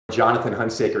Jonathan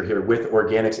Hunsaker here with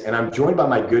Organixx, and I'm joined by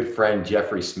my good friend,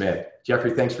 Jeffrey Smith.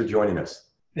 Jeffrey, thanks for joining us.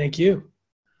 Thank you.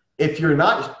 If you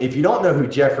don't know who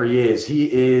Jeffrey is,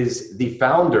 he is the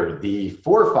founder, the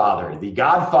forefather, the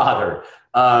godfather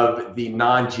of the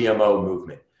non-GMO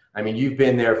movement. I mean, you've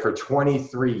been there for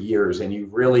 23 years and you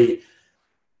really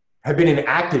have been an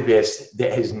activist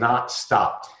that has not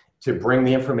stopped to bring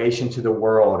the information to the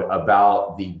world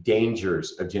about the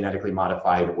dangers of genetically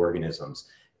modified organisms.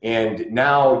 And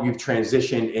now you've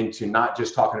transitioned into not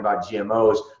just talking about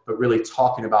GMOs, but really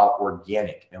talking about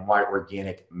organic and why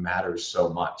organic matters so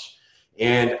much.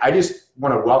 And I just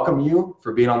want to welcome you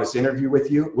for being on this interview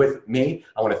with me.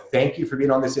 I want to thank you for being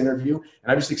on this interview.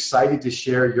 And I'm just excited to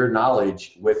share your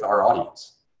knowledge with our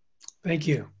audience. Thank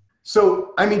you.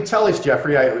 So, I mean, tell us,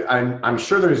 Jeffrey, I'm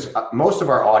sure most of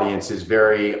our audience is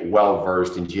very well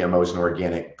versed in GMOs and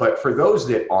organic, but for those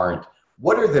that aren't,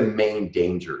 what are the main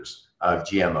dangers of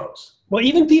GMOs? Well,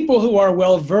 even people who are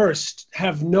well versed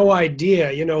have no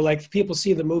idea, like people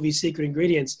see the movie Secret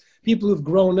Ingredients, people who've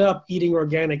grown up eating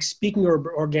organic, speaking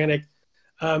organic,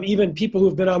 even people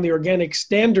who've been on the Organic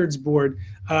Standards Board,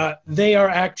 they are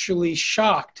actually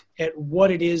shocked at what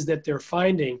it is that they're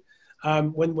finding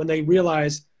when they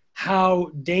realize how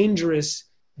dangerous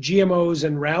GMOs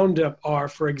and Roundup are,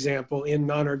 for example, in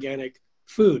non-organic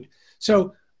food.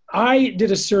 So I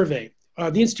did a survey.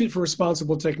 The Institute for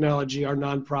Responsible Technology, our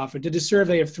nonprofit, did a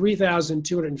survey of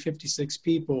 3,256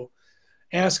 people,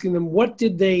 asking them what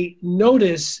did they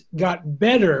notice got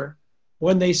better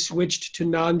when they switched to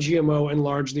non-GMO and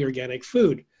largely organic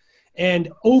food.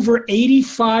 And over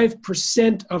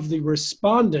 85% of the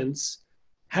respondents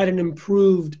had an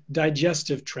improved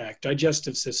digestive tract,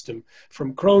 digestive system,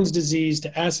 from Crohn's disease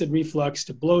to acid reflux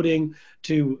to bloating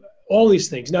to all these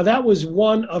things. Now that was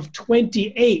one of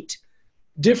 28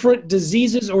 different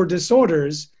diseases or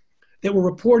disorders that were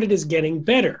reported as getting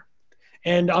better.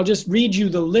 And I'll just read you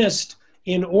the list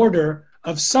in order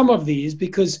of some of these,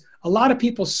 because a lot of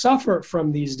people suffer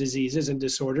from these diseases and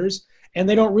disorders, and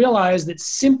they don't realize that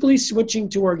simply switching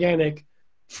to organic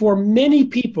for many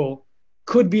people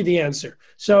could be the answer.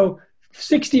 So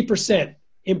 60%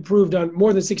 improved on,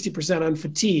 more than 60% on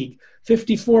fatigue,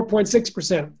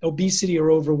 54.6% obesity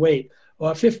or overweight,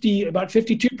 about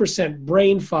 52%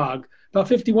 brain fog, about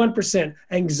 51%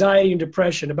 anxiety and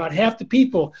depression. About half the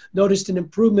people noticed an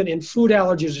improvement in food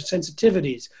allergies or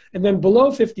sensitivities. And then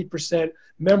below 50%,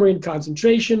 memory and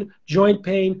concentration, joint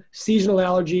pain, seasonal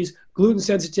allergies, gluten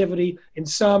sensitivity,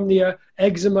 insomnia,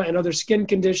 eczema and other skin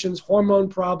conditions, hormone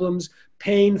problems,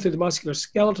 pain through the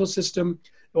musculoskeletal system,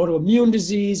 autoimmune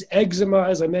disease, eczema,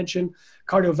 as I mentioned,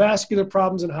 cardiovascular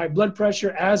problems and high blood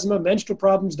pressure, asthma, menstrual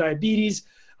problems, diabetes,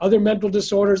 other mental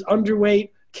disorders,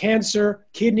 underweight, cancer,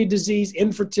 kidney disease,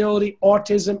 infertility,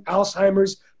 autism,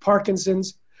 Alzheimer's,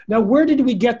 Parkinson's. Now, where did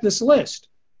we get this list?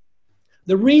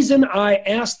 The reason I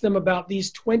asked them about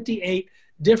these 28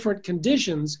 different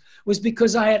conditions was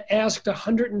because I had asked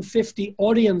 150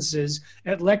 audiences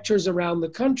at lectures around the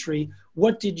country,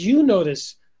 what did you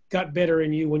notice got better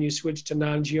in you when you switched to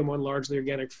non-GMO and largely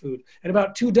organic food? And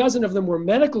about 24 of them were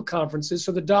medical conferences,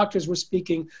 so the doctors were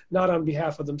speaking not on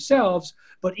behalf of themselves,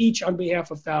 but each on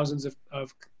behalf of thousands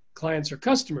of clients or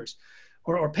customers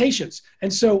or patients.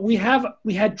 And so we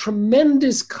had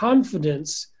tremendous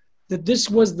confidence that this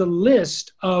was the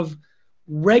list of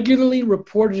regularly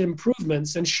reported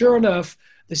improvements, and sure enough,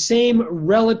 the same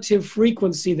relative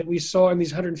frequency that we saw in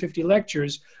these 150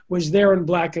 lectures was there in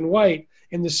black and white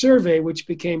in the survey, which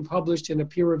became published in a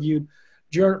peer-reviewed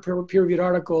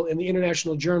article in the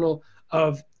International Journal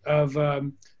of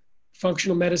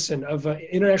Functional Medicine,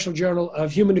 International Journal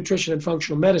of Human Nutrition and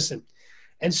Functional Medicine.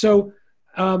 And so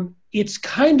it's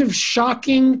kind of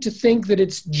shocking to think that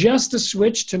it's just a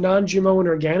switch to non-GMO and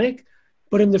organic,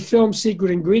 but in the film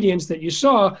Secret Ingredients that you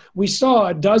saw, we saw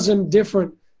a dozen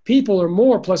different people or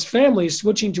more, plus families,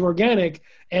 switching to organic,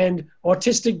 and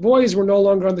autistic boys were no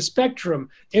longer on the spectrum,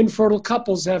 infertile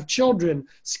couples have children,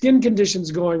 skin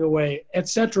conditions going away, et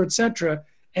cetera, et cetera.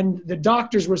 And the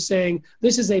doctors were saying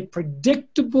this is a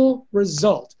predictable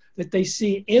result that they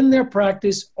see in their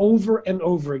practice over and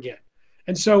over again.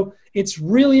 And so it's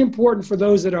really important for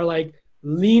those that are like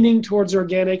leaning towards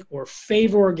organic or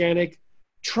favor organic,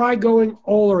 try going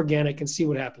all organic and see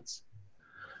what happens.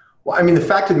 Well, I mean, the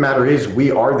fact of the matter is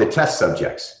we are the test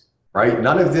subjects, right?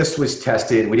 None of this was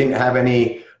tested. We didn't have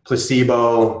any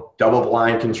placebo,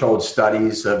 double-blind controlled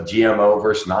studies of GMO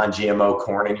versus non-GMO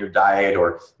corn in your diet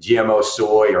or GMO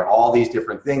soy or all these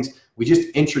different things. We just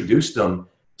introduced them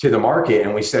to the market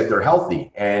and we said they're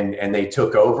healthy, and they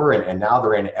took over and now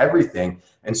they're in everything.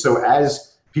 And so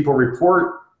as people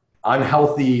report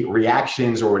unhealthy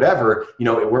reactions or whatever,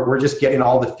 we're just getting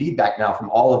all the feedback now from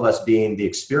all of us being the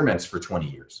experiments for 20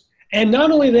 years. And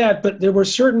not only that, but there were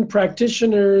certain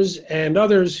practitioners and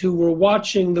others who were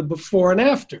watching the before and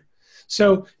after.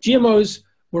 So GMOs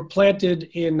were planted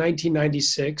in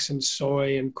 1996 in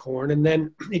soy and corn, and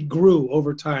then it grew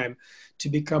over time to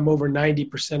become over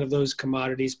 90% of those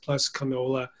commodities plus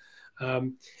canola.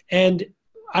 And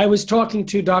I was talking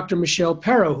to Dr. Michelle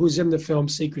Perro, who's in the film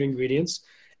Secret Ingredients,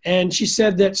 and she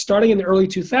said that starting in the early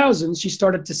 2000s, she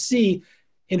started to see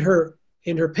in her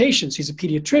patients, she's a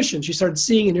pediatrician, she started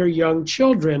seeing in her young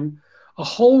children a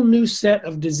whole new set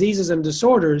of diseases and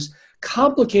disorders,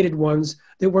 complicated ones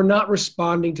that were not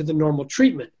responding to the normal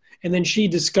treatment. And then she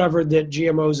discovered that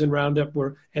GMOs and Roundup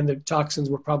and the toxins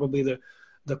were probably the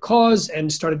cause,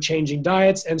 and started changing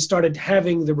diets and started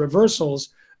having the reversals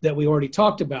that we already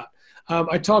talked about.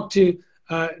 I talked to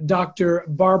Dr.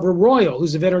 Barbara Royal,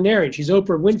 who's a veterinarian. She's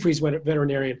Oprah Winfrey's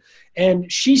veterinarian.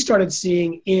 And she started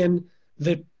seeing in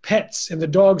the pets and the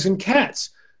dogs and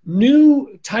cats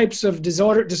new types of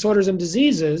disorders and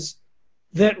diseases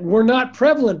that were not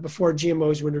prevalent before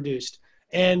GMOs were introduced.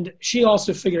 And she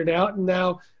also figured it out. And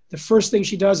now the first thing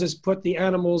she does is put the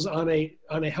animals on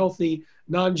a healthy,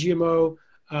 non-GMO,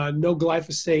 no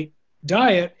glyphosate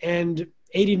diet, and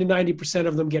 80 to 90%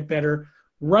 of them get better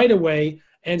right away.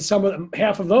 And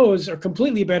half of those are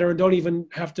completely better and don't even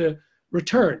have to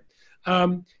return.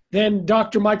 Then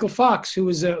Dr. Michael Fox,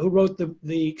 who wrote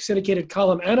the syndicated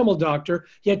column Animal Doctor,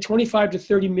 he had 25 to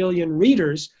 30 million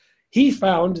readers. He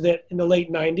found that in the late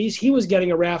 90s, he was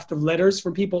getting a raft of letters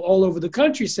from people all over the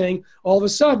country saying, all of a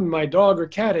sudden, my dog or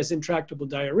cat has intractable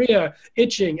diarrhea,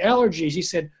 itching, allergies. He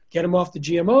said, get him off the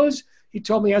GMOs. He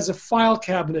told me he has a file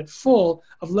cabinet full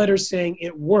of letters saying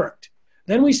it worked.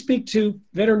 Then we speak to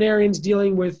veterinarians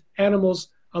dealing with animals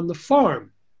on the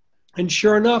farm. And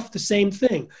sure enough, the same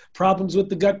thing. Problems with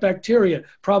the gut bacteria,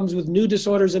 problems with new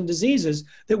disorders and diseases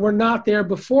that were not there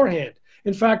beforehand.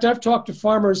 In fact, I've talked to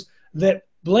farmers that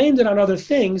blamed it on other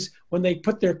things when they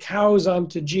put their cows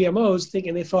onto GMOs,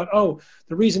 thinking they thought, oh,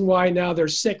 the reason why now they're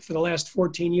sick for the last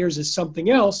 14 years is something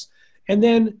else. And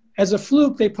then as a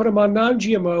fluke, they put them on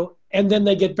non-GMO, and then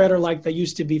they get better like they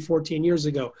used to be 14 years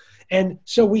ago. And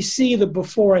so we see the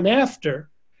before and after.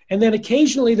 And then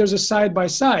occasionally there's a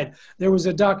side-by-side. There was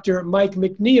a Dr. Mike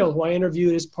McNeil, who I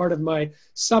interviewed as part of my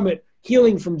summit,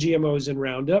 Healing from GMOs and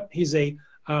Roundup. He's a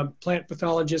plant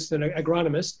pathologist and an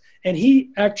agronomist. And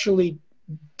he actually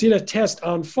did a test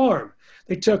on farm.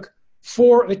 They took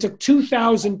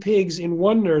 2,000 pigs in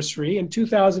one nursery and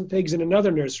 2,000 pigs in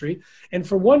another nursery. And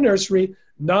for one nursery,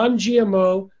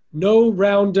 non-GMO, no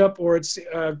Roundup or its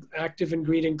active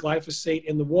ingredient glyphosate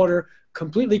in the water,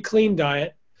 completely clean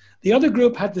diet. The other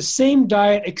group had the same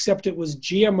diet, except it was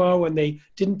GMO, and they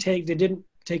didn't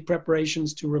take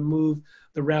preparations to remove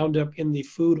the Roundup in the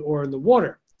food or in the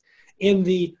water. In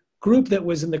the group that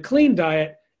was in the clean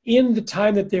diet, in the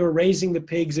time that they were raising the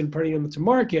pigs and putting them to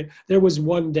market, there was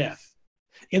one death.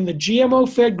 In the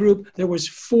GMO-fed group, there was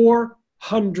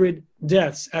 400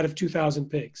 deaths out of 2,000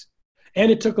 pigs. And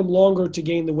it took them longer to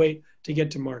gain the weight to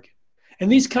get to market.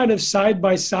 And these kind of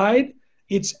side-by-side,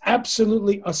 it's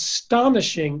absolutely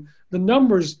astonishing the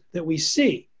numbers that we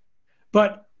see.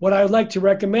 But what I would like to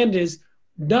recommend is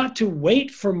not to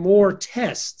wait for more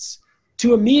tests,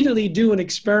 to immediately do an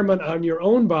experiment on your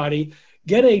own body,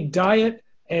 get a diet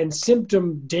and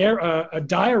symptom a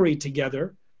diary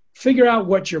together, figure out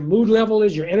what your mood level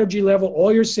is, your energy level,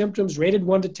 all your symptoms rated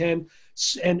 1 to 10,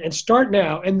 and start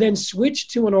now, and then switch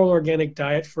to an all-organic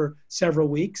diet for several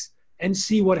weeks and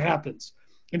see what happens.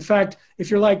 In fact,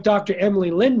 if you're like Dr. Emily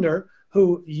Lindner,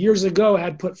 who years ago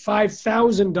had put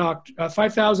 5,000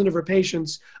 of her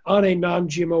patients on a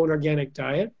non-GMO and organic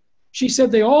diet, she said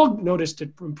they all noticed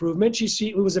improvement.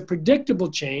 It was a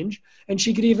predictable change, and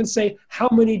she could even say how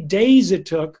many days it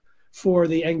took for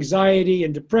the anxiety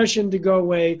and depression to go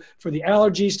away, for the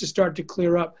allergies to start to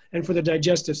clear up, and for the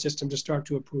digestive system to start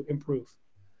to improve.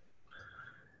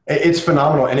 It's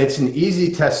phenomenal, and it's an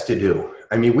easy test to do.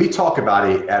 I mean, we talk about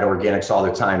it at Organixx all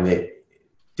the time that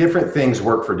different things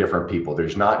work for different people.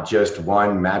 There's not just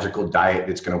one magical diet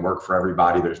that's going to work for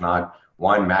everybody. There's not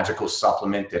one magical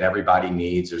supplement that everybody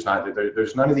needs. There's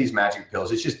none of these magic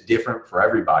pills. It's just different for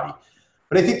everybody.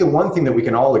 But I think the one thing that we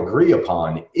can all agree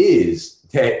upon is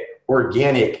that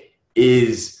organic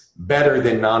is better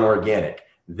than non-organic,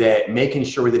 that making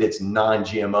sure that it's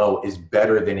non-GMO is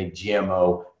better than a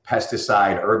GMO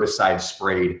pesticide, herbicide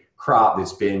sprayed crop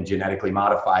that's been genetically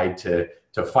modified to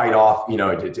fight off,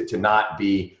 to not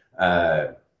be,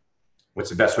 what's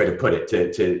the best way to put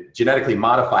it, to genetically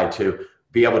modified to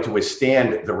be able to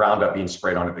withstand the Roundup being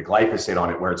sprayed on it, the glyphosate on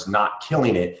it, where it's not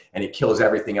killing it and it kills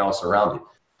everything else around it.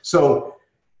 So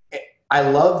I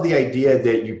love the idea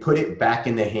that you put it back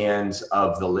in the hands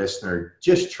of the listener.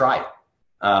 Just try it.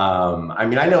 I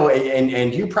mean, I know,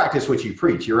 and you practice what you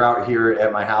preach. You're out here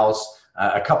at my house.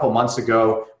 A couple months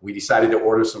ago, we decided to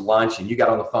order some lunch, and you got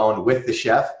on the phone with the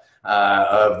chef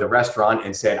of the restaurant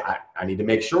and said, I need to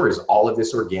make sure, is all of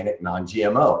this organic,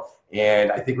 non-GMO?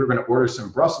 And I think we were going to order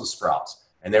some Brussels sprouts,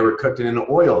 and they were cooked in an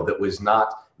oil that was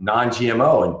not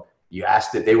non-GMO. And you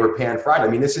asked that they were pan-fried. I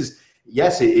mean, this is,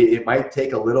 yes, it might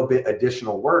take a little bit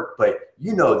additional work, but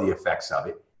you know the effects of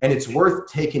it. And it's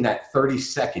worth taking that 30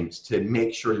 seconds to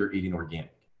make sure you're eating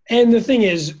organic. And the thing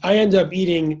is, I end up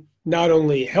eating not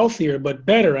only healthier, but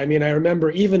better. I mean, I remember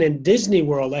even in Disney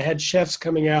World, I had chefs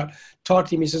coming out, talk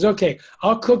to me. He says, okay,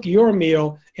 I'll cook your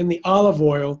meal in the olive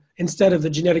oil instead of the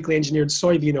genetically engineered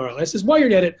soybean oil. I says, while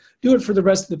you're at it, do it for the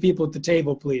rest of the people at the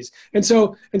table, please. And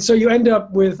so you end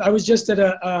up with, I was just at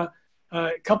a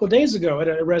couple of days ago at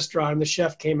a restaurant, and the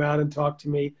chef came out and talked to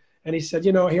me. And he said,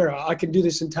 you know, here, I can do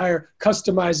this entire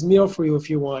customized meal for you if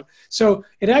you want. So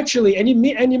it actually, and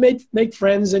you make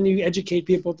friends and you educate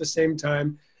people at the same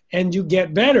time, and you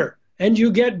get better, and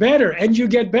you get better, and you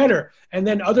get better. And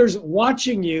then others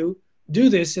watching you do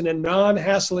this in a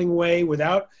non-hassling way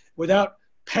without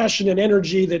passion and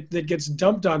energy that gets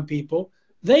dumped on people,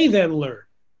 they then learn,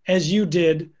 as you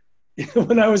did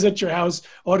when I was at your house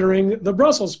ordering the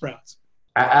Brussels sprouts.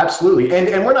 Absolutely.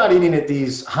 And we're not eating at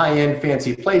these high-end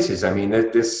fancy places. I mean,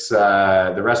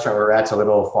 the restaurant we're at's a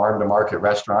little farm to market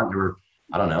restaurant. There were,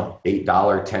 I don't know, $8,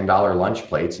 $10 lunch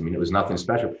plates. I mean, it was nothing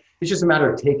special. It's just a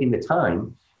matter of taking the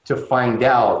time to find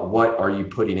out what are you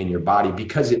putting in your body,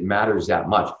 because it matters that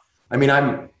much. I mean,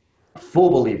 I'm a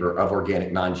full believer of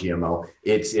organic non-GMO.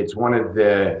 It's one of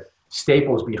the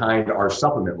staples behind our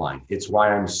supplement line. It's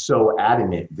why I'm so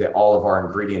adamant that all of our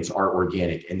ingredients are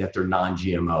organic and that they're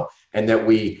non-GMO, and that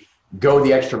we go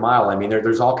the extra mile. I mean,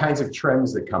 there's all kinds of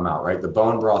trends that come out, right? The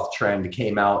bone broth trend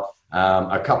came out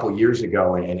a couple years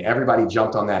ago, and everybody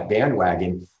jumped on that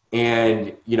bandwagon.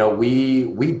 And, you know,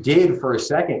 we did for a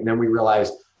second, and then we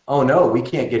realized, oh no, we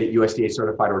can't get it USDA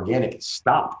certified organic.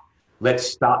 Stop. Let's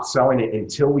stop selling it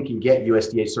until we can get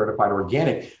USDA certified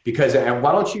organic. Because, and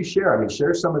why don't you share? I mean,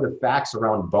 share some of the facts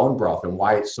around bone broth and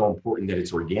why it's so important that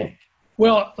it's organic.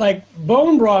 Well, like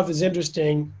bone broth is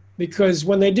interesting because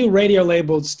when they do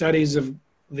radio-labeled studies of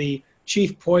the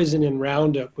chief poison in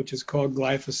Roundup, which is called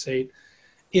glyphosate,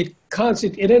 it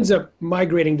ends up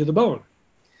migrating to the bone.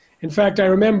 In fact, I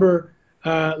remember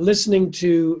listening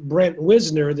to Brent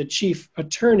Wisner, the chief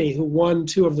attorney who won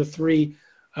 2 of the 3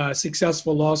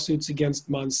 successful lawsuits against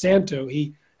Monsanto.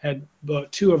 He had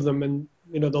 2 of them, and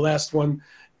you know, the last one,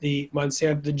 the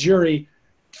jury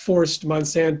forced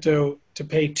Monsanto to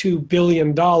pay $2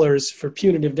 billion for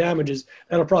punitive damages.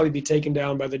 That'll probably be taken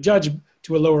down by the judge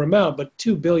to a lower amount, but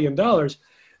 $2 billion.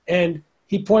 And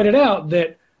he pointed out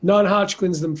that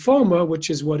non-Hodgkin's lymphoma, which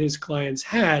is what his clients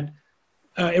had,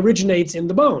 originates in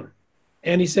the bone.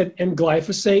 And he said, and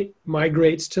glyphosate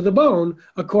migrates to the bone,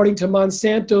 according to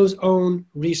Monsanto's own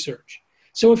research.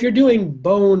 So if you're doing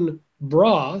bone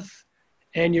broth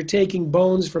and you're taking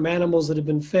bones from animals that have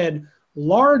been fed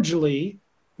largely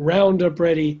Roundup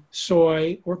Ready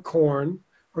soy or corn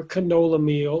or canola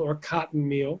meal or cotton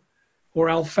meal or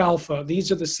alfalfa,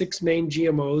 these are the 6 main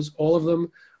GMOs. All of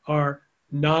them are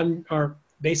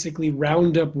basically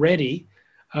Roundup Ready.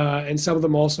 And some of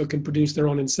them also can produce their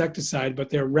own insecticide, but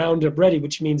they're Roundup Ready,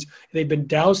 which means they've been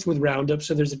doused with Roundup.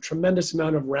 So there's a tremendous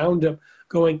amount of Roundup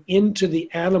going into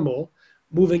the animal,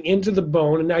 moving into the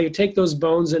bone. And now you take those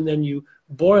bones and then you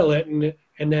boil it,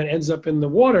 and that ends up in the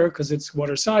water because it's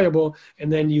water soluble.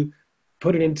 And then you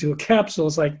put it into a capsule.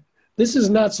 It's like, this is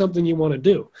not something you want to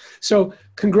do. So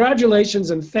congratulations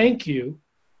and thank you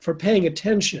for paying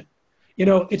attention. You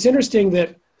know, it's interesting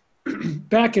that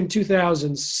back in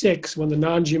 2006, when the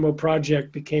non-GMO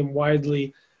project became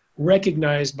widely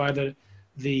recognized by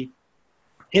the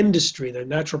industry, the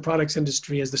natural products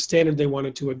industry, as the standard they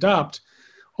wanted to adopt,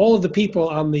 all of the people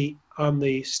on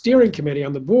the steering committee,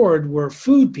 on the board, were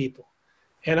food people.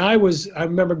 And I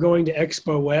remember going to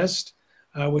Expo West,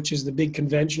 which is the big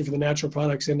convention for the natural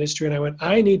products industry, and I went,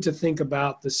 I need to think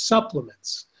about the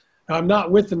supplements. Now, I'm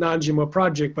not with the non-GMO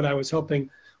project, but I was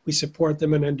hoping we support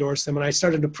them and endorse them. And I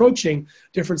started approaching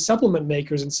different supplement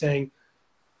makers and saying,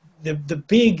 the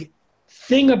big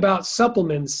thing about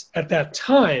supplements at that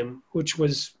time, which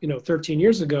was 13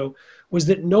 years ago, was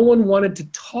that no one wanted to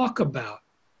talk about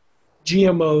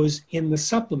GMOs in the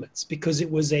supplements because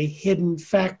it was a hidden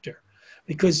factor,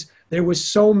 because there was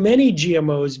so many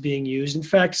GMOs being used. In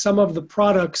fact, some of the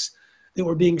products that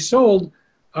were being sold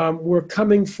were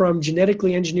coming from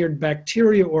genetically engineered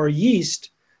bacteria or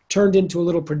yeast turned into a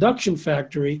little production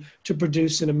factory to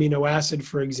produce an amino acid,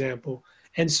 for example.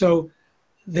 And so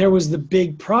there was the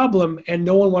big problem, and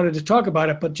no one wanted to talk about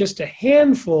it, but just a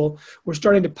handful were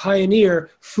starting to pioneer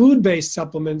food-based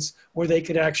supplements where they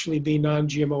could actually be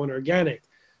non-GMO and organic.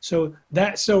 So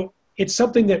it's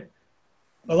something that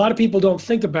a lot of people don't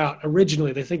think about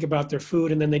originally. They think about their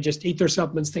food and then they just eat their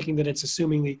supplements thinking that it's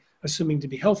assuming to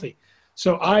be healthy.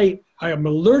 So I am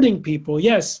alerting people,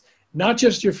 yes, not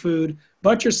just your food,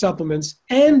 but your supplements,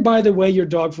 and by the way, your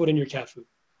dog food and your cat food.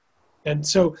 And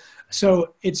so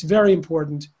it's very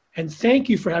important. And thank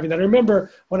you for having that. I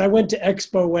remember when I went to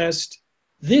Expo West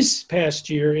this past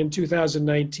year in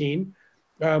 2019,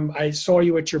 I saw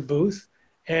you at your booth,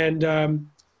 and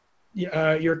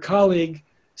your colleague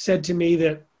said to me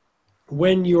that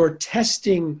when your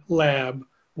testing lab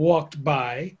walked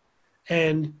by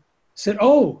and said,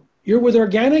 "Oh, you're with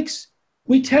Organixx?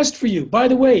 We test for you. By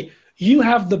the way, you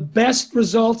have the best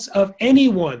results of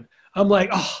anyone." I'm like,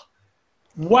 "Oh,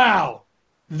 wow."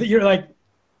 You're like,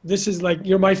 this is like,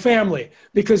 you're my family,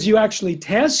 because you actually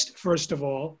test, first of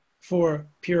all, for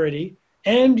purity,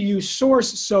 and you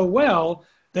source so well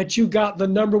that you got the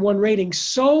 #1 rating,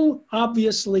 so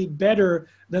obviously better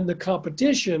than the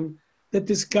competition that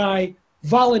this guy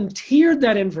volunteered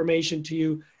that information to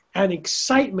you and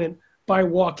excitement by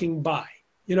walking by.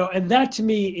 And that to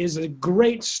me is a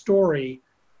great story,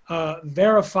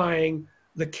 verifying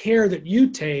the care that you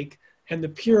take and the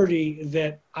purity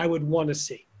that I would want to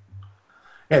see.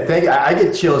 Yeah, thank you. I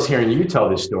get chills hearing you tell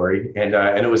this story, and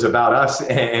it was about us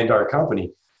and our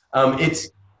company.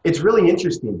 It's really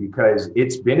interesting because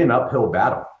it's been an uphill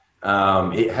battle.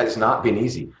 It has not been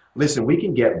easy. Listen, we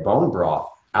can get bone broth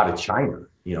out of China,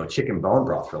 chicken bone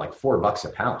broth for like $4 a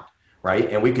pound, right?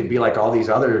 And we could be like all these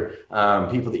other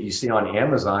people that you see on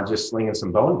Amazon just slinging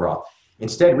some bone broth.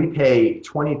 Instead, we pay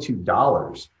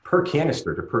 $22 per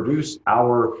canister to produce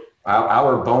our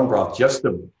bone broth, just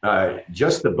the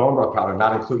bone broth powder,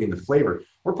 not including the flavor.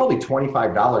 We're probably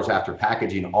 $25 after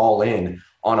packaging all in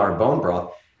on our bone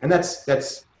broth. And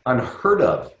that's unheard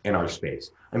of in our space.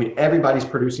 I mean, everybody's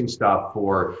producing stuff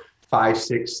for $5,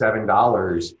 $6,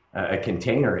 $7 a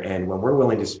container. And when we're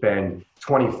willing to spend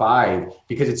 25,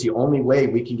 because it's the only way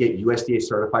we can get USDA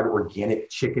certified organic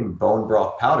chicken bone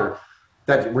broth powder,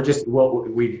 that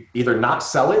we either not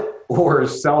sell it or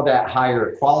sell that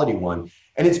higher quality one.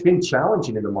 And it's been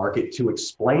challenging in the market to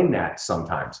explain that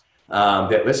sometimes.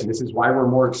 That, listen, this is why we're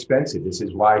more expensive. This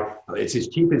is why it's as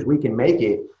cheap as we can make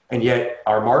it. And yet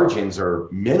our margins are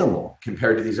minimal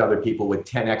compared to these other people with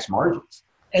 10x margins.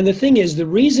 And the thing is, the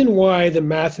reason why the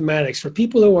mathematics, for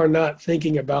people who are not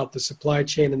thinking about the supply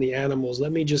chain and the animals,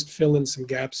 let me just fill in some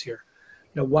gaps here.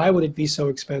 Why would it be so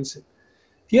expensive?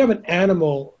 If you have an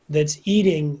animal that's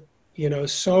eating,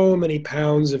 so many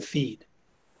pounds of feed,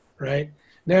 right?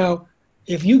 Now,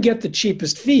 if you get the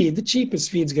cheapest feed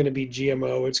is going to be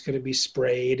GMO, it's going to be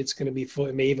sprayed, it's going to be full,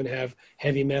 it may even have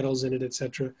heavy metals in it,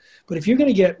 etc. But if you're going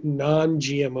to get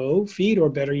non-GMO feed, or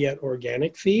better yet,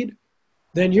 organic feed,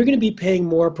 then you're going to be paying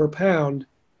more per pound,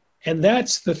 and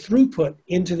that's the throughput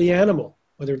into the animal,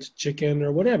 whether it's chicken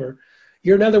or whatever.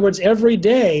 In other words, every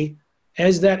day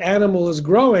as that animal is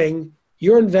growing,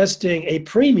 you're investing a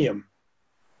premium,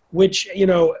 which,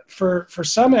 for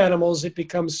some animals, it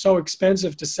becomes so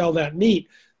expensive to sell that meat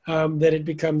that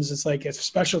it's like a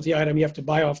specialty item you have to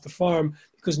buy off the farm,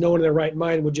 because no one in their right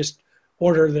mind would just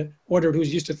order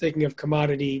who's used to thinking of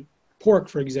commodity pork,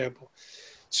 for example.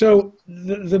 So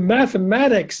the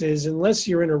mathematics is, unless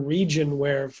you're in a region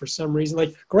where for some reason,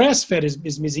 like grass-fed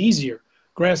is easier,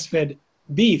 grass-fed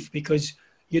beef, because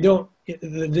you don't,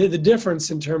 the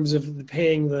difference in terms of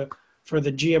paying for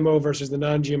the GMO versus the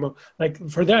non-GMO, like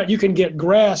for that, you can get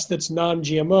grass that's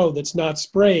non-GMO, that's not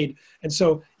sprayed. And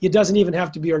so it doesn't even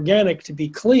have to be organic to be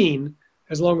clean,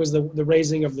 as long as the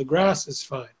raising of the grass is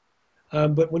fine.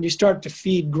 But when you start to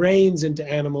feed grains into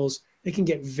animals, it can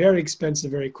get very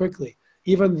expensive very quickly.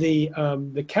 Even the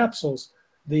capsules,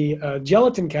 the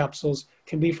gelatin capsules,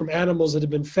 can be from animals that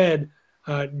have been fed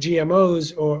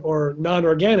GMOs or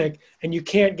non-organic, and you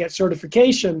can't get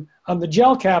certification on the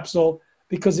gel capsule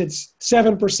because it's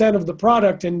 7% of the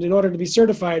product, and in order to be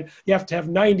certified, you have to have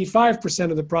 95%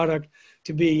 of the product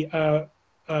to be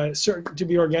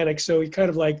organic. So it kind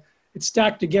of like, it's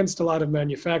stacked against a lot of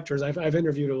manufacturers. I've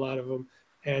interviewed a lot of them,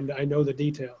 and I know the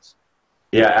details.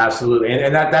 Yeah, absolutely.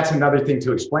 And that's another thing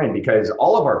to explain, because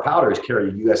all of our powders carry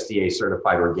a USDA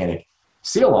certified organic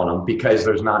seal on them, because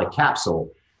there's not a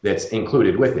capsule that's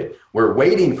included with it. We're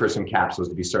waiting for some capsules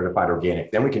to be certified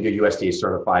organic. Then we can do USDA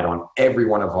certified on every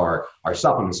one of our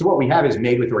supplements. So what we have is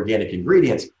made with organic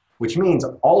ingredients, which means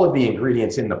all of the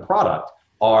ingredients in the product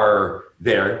are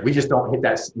there. We just don't hit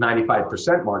that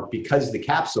 95% mark because the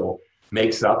capsule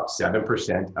makes up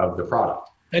 7% of the product.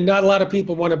 And not a lot of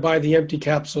people want to buy the empty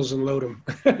capsules and load them.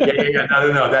 Yeah.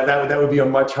 No. That would be a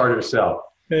much harder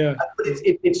sell. Yeah.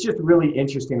 It's just really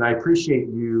interesting. I appreciate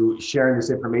you sharing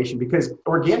this information because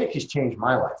organic has changed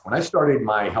my life. When I started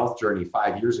my health journey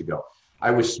 5 years ago, I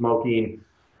was smoking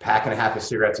a pack and a half of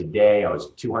cigarettes a day. I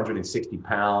was 260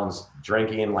 pounds,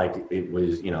 drinking like it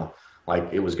was, like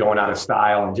it was going out of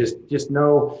style, and just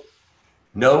no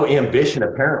ambition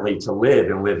apparently to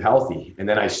live and live healthy. And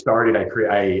then I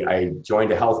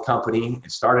joined a health company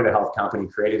and started a health company,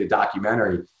 created a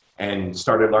documentary, and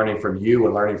started learning from you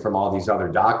and learning from all these other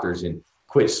doctors, and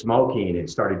quit smoking and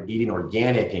started eating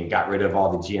organic and got rid of all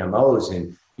the GMOs.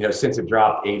 And, since I've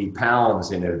dropped 80 pounds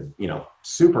and,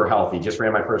 super healthy, just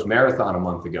ran my first marathon a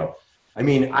month ago. I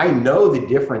mean, I know the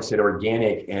difference that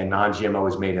organic and non-GMO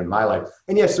has made in my life.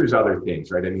 And yes, there's other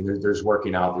things, right? I mean, there's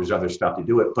working out, there's other stuff to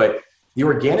do it. But the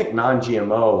organic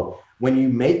non-GMO, when you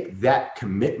make that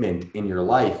commitment in your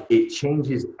life, it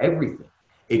changes everything.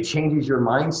 It changes your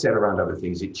mindset around other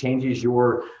things. It changes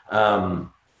your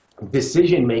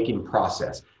decision-making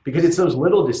process, because it's those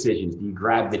little decisions. Do you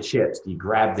grab the chips? Do you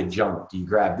grab the junk? Do you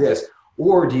grab this?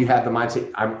 Or do you have the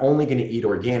mindset, I'm only going to eat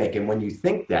organic? And when you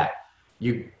think that,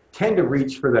 you tend to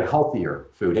reach for the healthier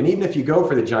food. And even if you go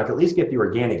for the junk, at least get the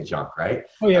organic junk, right?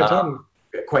 Oh yeah, totally.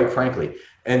 Quite frankly.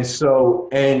 And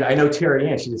I know Terry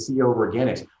Ann, she's the CEO of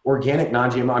Organixx. Organic,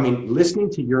 non-GMO. I mean, listening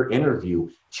to your interview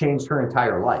changed her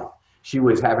entire life. She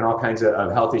was having all kinds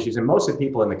of health issues, and most of the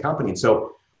people in the company. And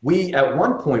so at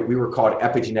one point, we were called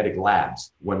Epigenetic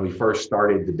Labs when we first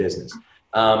started the business.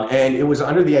 And it was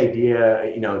under the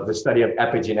idea, the study of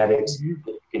epigenetics. You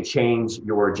can change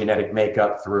your genetic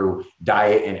makeup through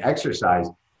diet and exercise.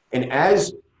 And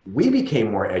as we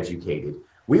became more educated,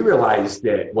 we realized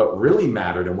that what really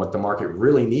mattered and what the market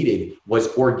really needed was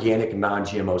organic,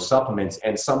 non-GMO supplements,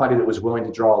 and somebody that was willing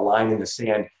to draw a line in the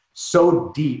sand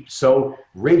so deep, so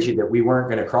rigid that we weren't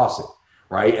going to cross it,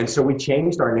 right? And so we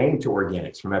changed our name to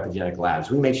Organixx from Epigenetic Labs.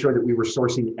 We made sure that we were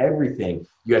sourcing everything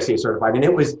USA certified. And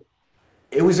it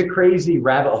was a crazy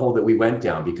rabbit hole that we went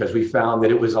down, because we found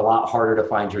that it was a lot harder to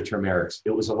find your turmerics.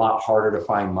 It was a lot harder to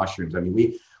find mushrooms. I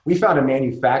mean, we found a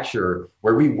manufacturer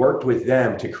where we worked with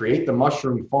them to create the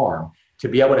mushroom farm to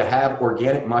be able to have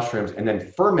organic mushrooms and then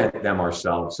ferment them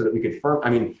ourselves so that we could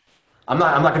I'm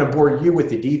not going to bore you with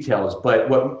the details, but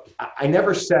I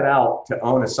never set out to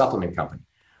own a supplement company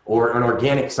or an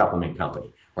organic supplement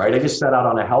company, right? I just set out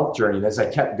on a health journey. And as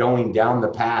I kept going down the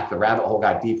path, the rabbit hole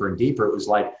got deeper and deeper. It was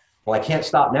like, well, I can't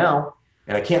stop now,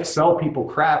 and I can't sell people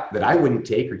crap that I wouldn't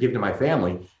take or give to my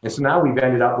family. And so now we've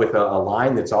ended up with a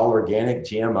line that's all organic,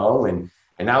 GMO, and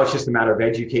now it's just a matter of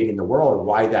educating the world of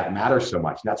why that matters so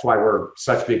much. And that's why we're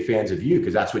such big fans of you,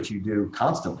 because that's what you do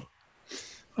constantly.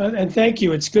 And thank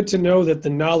you. It's good to know that the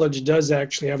knowledge does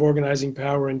actually have organizing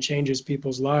power and changes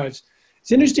people's lives.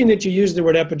 It's interesting that you use the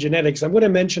word epigenetics. I'm going to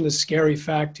mention a scary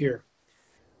fact here.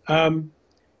 I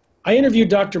interviewed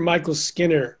Dr. Michael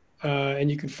Skinner, and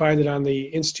you can find it on the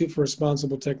Institute for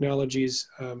Responsible Technologies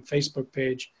Facebook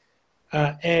page.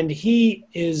 And he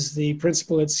is the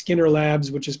principal at Skinner Labs,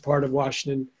 which is part of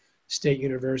Washington State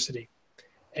University.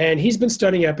 And he's been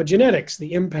studying epigenetics,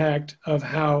 the impact of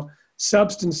how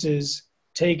substances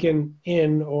taken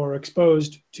in or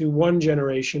exposed to one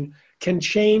generation can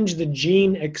change the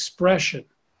gene expression.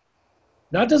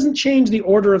 Now, it doesn't change the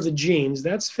order of the genes,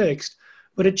 that's fixed,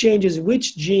 but it changes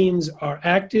which genes are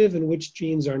active and which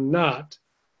genes are not.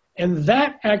 And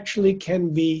that actually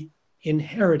can be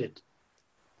inherited.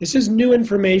 This is new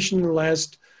information in the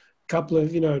last couple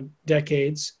of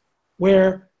decades,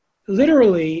 where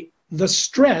literally the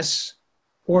stress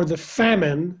or the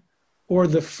famine or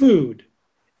the food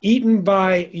eaten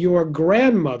by your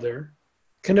grandmother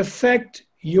can affect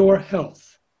your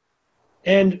health.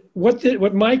 And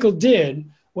what Michael did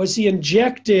was he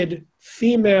injected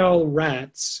female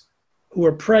rats who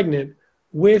were pregnant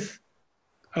with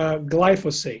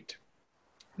glyphosate,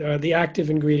 the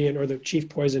active ingredient or the chief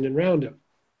poison in Roundup.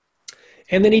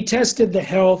 And then he tested the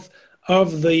health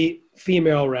of the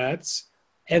female rats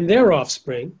and their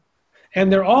offspring,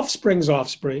 and their offspring's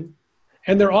offspring,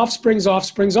 and their offspring's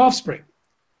offspring's offspring.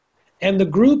 And the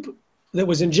group that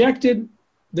was injected,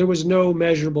 there was no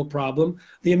measurable problem.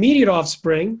 The immediate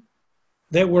offspring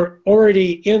that were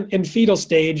already in fetal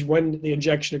stage when the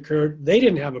injection occurred, they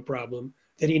didn't have a problem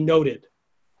that he noted.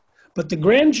 But the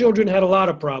grandchildren had a lot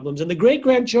of problems, and the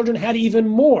great-grandchildren had even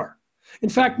more. In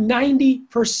fact,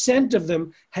 90% of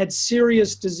them had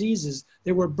serious diseases.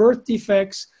 There were birth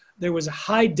defects. There was a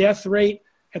high death rate.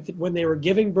 when they were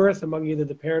giving birth among either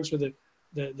the parents or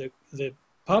the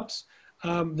pups.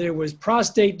 There was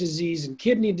prostate disease and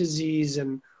kidney disease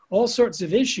and all sorts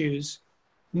of issues,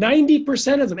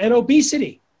 90% of them, and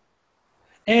obesity.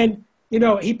 And, you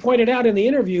know, he pointed out in the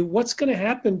interview, what's going to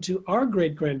happen to our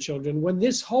great-grandchildren when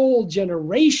this whole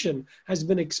generation has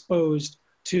been exposed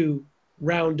to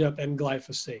Roundup and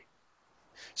glyphosate?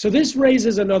 So this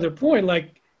raises another point,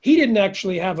 like he didn't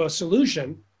actually have a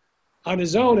solution on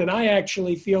his own, and I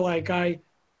actually feel like I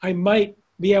might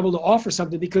be able to offer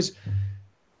something, because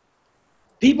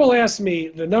people ask me,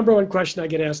 the number one question I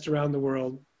get asked around the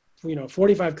world, you know,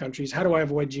 45 countries, how do I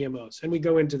avoid GMOs? And we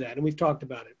go into that, and we've talked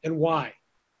about it, and why.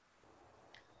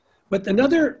 But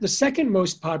the second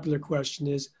most popular question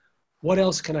is, what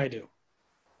else can I do?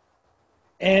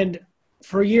 And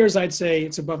for years, I'd say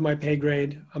it's above my pay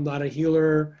grade. I'm not a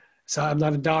healer. So I'm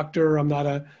not a doctor. I'm not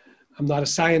a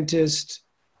scientist.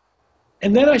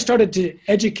 And then I started to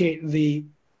educate the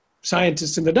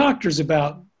scientists and the doctors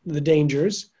about the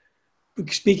dangers,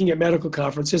 speaking at medical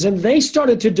conferences, and they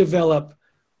started to develop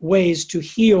ways to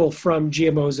heal from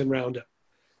GMOs and Roundup.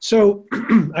 So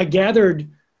I gathered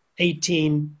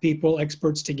 18 people,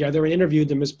 experts together, and interviewed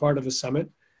them as part of a summit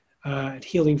at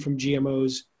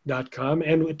healingfromgmos.com.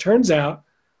 And it turns out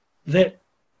that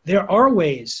there are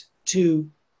ways to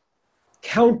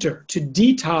counter, to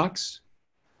detox,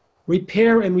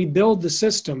 repair, and rebuild the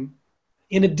system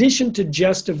in addition to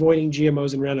just avoiding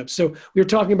GMOs and Roundup. So we were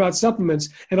talking about supplements,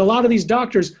 and a lot of these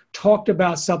doctors talked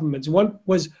about supplements. One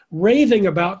was raving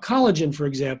about collagen, for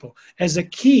example, as a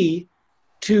key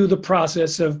to the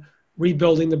process of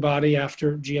rebuilding the body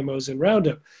after GMOs and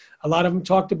Roundup. A lot of them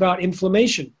talked about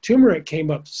inflammation. Turmeric came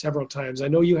up several times. I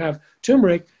know you have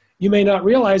turmeric. You may not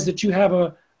realize that you have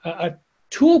a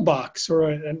toolbox or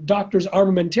a doctor's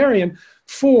armamentarium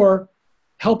for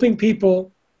helping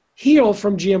people heal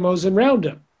from GMOs and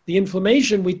Roundup. The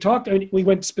inflammation, we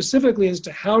went specifically as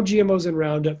to how GMOs and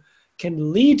Roundup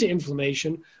can lead to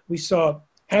inflammation. We saw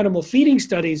animal feeding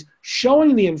studies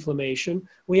showing the inflammation.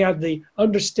 We had the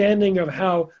understanding of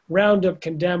how Roundup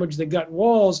can damage the gut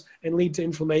walls and lead to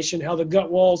inflammation, how the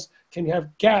gut walls can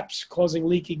have gaps causing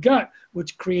leaky gut,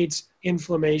 which creates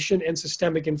inflammation and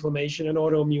systemic inflammation and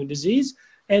autoimmune disease,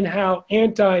 and how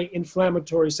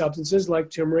anti-inflammatory substances like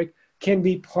turmeric can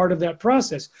be part of that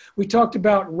process. We talked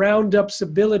about Roundup's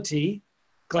ability,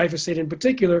 glyphosate in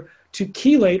particular, to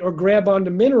chelate or grab onto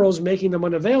minerals, making them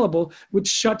unavailable, which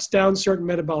shuts down certain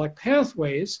metabolic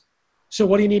pathways. So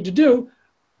what do you need to do?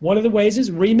 One of the ways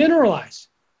is remineralize.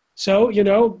 So, you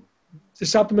know, the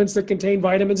supplements that contain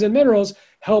vitamins and minerals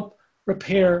help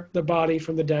repair the body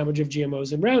from the damage of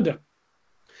GMOs and Roundup.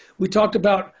 We talked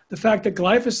about the fact that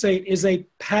glyphosate is a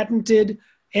patented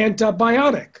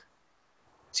antibiotic.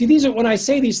 See, when I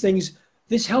say these things,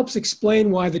 this helps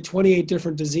explain why the 28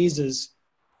 different diseases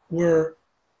were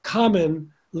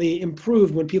commonly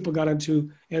improved when people got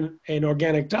into an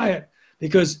organic diet,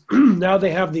 because now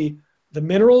they have the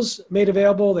minerals made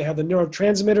available. They have the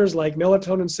neurotransmitters like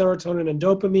melatonin, serotonin, and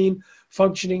dopamine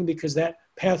functioning, because that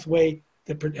pathway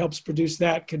that helps produce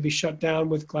that can be shut down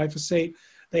with glyphosate.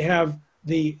 They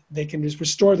can just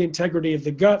restore the integrity of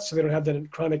the gut so they don't have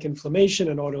that chronic inflammation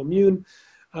and autoimmune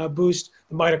boost.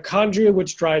 The mitochondria,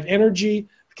 which drive energy,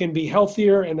 can be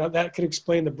healthier, and that can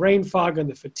explain the brain fog and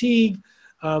the fatigue.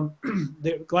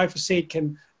 The glyphosate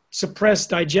can suppress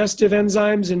digestive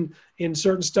enzymes in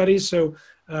certain studies, so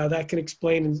that can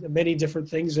explain many different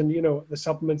things. And you know, the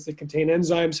supplements that contain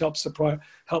enzymes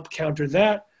help counter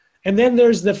that. And then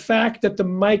there's the fact that the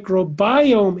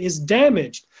microbiome is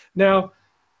damaged. Now,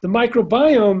 the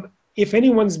microbiome, if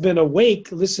anyone's been awake,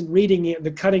 reading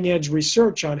the cutting edge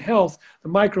research on health, the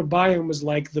microbiome is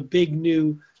like the big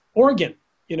new organ.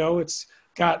 You know, it's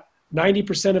got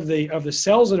 90% of the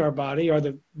cells in our body are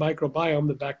the microbiome,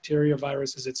 the bacteria,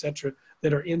 viruses, et cetera,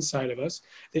 that are inside of us.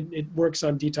 It works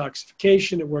on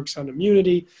detoxification, it works on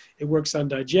immunity, it works on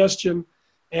digestion.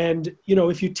 And, you know,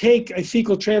 if you take a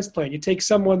fecal transplant, you take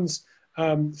someone's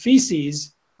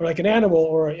feces, or like an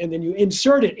animal, and then you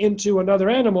insert it into another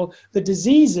animal, the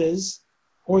diseases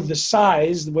or the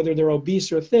size, whether they're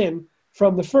obese or thin,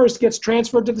 from the first gets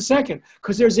transferred to the second,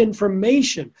 because there's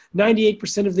information.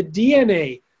 98% of the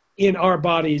DNA in our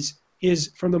bodies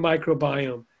is from the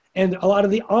microbiome. And a lot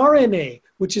of the RNA,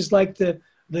 which is like the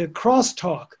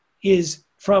crosstalk, is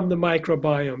from the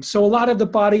microbiome. So a lot of the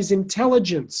body's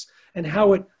intelligence and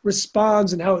how it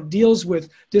responds and how it deals with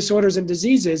disorders and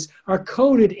diseases are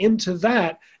coded into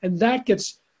that, and that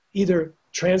gets either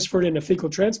transferred in a fecal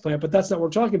transplant, but that's not what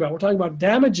we're talking about. We're talking about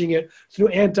damaging it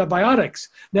through antibiotics.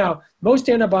 Now, most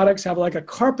antibiotics have like a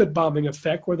carpet bombing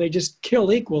effect where they just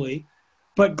kill equally,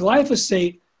 but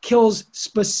glyphosate kills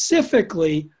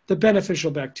specifically the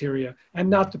beneficial bacteria and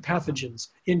not the pathogens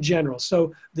in general.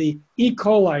 So the E.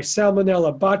 coli,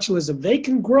 Salmonella, botulism, they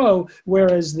can grow,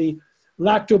 whereas the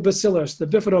lactobacillus, the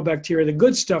bifidobacteria, the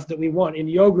good stuff that we want in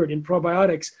yogurt, in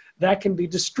probiotics, that can be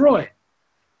destroyed.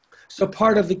 So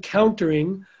part of the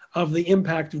countering of the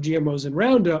impact of GMOs and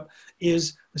Roundup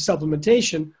is the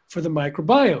supplementation for the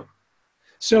microbiome.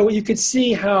 So you could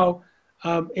see how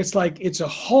it's a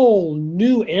whole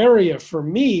new area for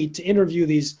me to interview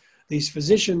these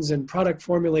physicians and product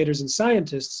formulators and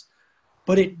scientists,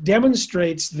 but it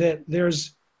demonstrates that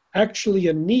there's actually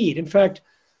a need. In fact,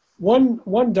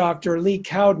 one doctor, Lee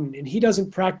Cowden, and he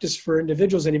doesn't practice for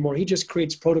individuals anymore. He just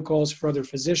creates protocols for other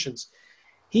physicians.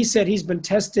 He said he's been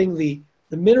testing the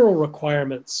mineral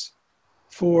requirements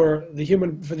for the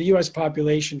US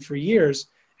population for years,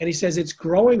 and he says it's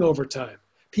growing over time.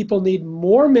 People need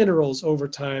more minerals over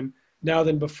time now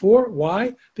than before.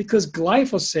 Why? Because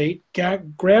glyphosate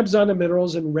grabs onto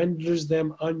minerals and renders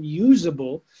them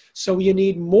unusable. So you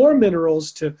need more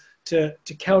minerals to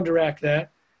counteract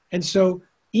that. And so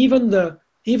even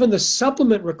the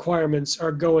supplement requirements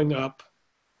are going up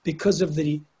because of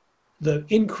the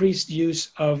increased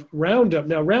use of Roundup.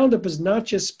 Now, Roundup is not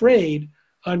just sprayed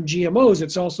on GMOs,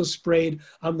 it's also sprayed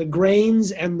on the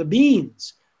grains and the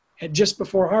beans. And just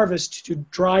before harvest to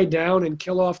dry down and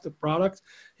kill off the product.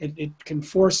 It can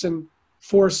force the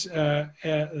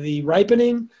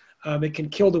ripening. It can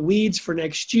kill the weeds for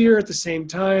next year at the same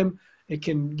time. It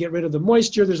can get rid of the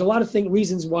moisture. There's a lot of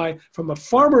reasons why, from a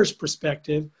farmer's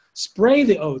perspective, spray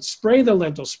the oats, spray the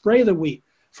lentils, spray the wheat.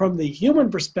 From the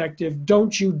human perspective,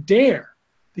 don't you dare,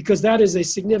 because that is a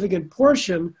significant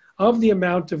portion of the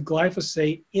amount of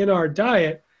glyphosate in our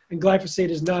diet. And glyphosate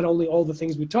is not only all the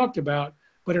things we talked about,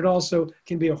 but it also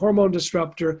can be a hormone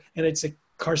disruptor, and it's a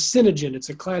carcinogen. It's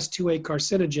a class 2A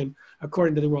carcinogen,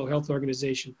 according to the World Health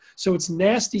Organization. So it's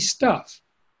nasty stuff.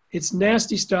 It's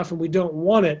nasty stuff, and we don't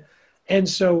want it. And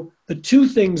so the two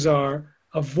things are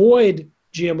avoid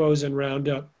GMOs and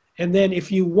Roundup. And then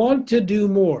if you want to do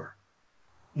more,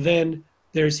 then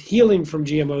there's healing from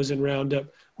GMOs and Roundup,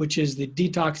 which is the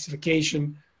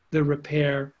detoxification, the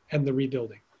repair, and the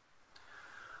rebuilding.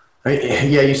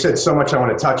 Yeah, you said so much I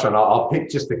want to touch on. I'll pick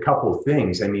just a couple of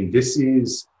things. I mean, this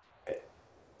is,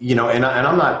 and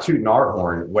I'm not tooting our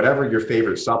horn. Whatever your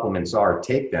favorite supplements are,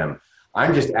 take them.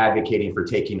 I'm just advocating for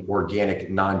taking organic,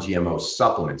 non-GMO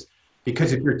supplements.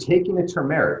 Because if you're taking a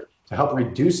turmeric to help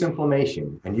reduce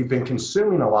inflammation, and you've been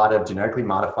consuming a lot of genetically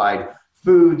modified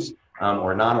foods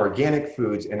or non-organic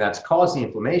foods, and that's caused the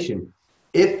inflammation,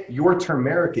 if your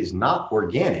turmeric is not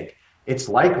organic, it's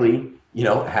likely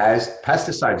has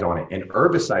pesticides on it and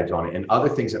herbicides on it and other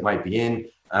things that might be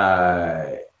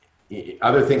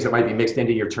mixed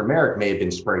into your turmeric may have been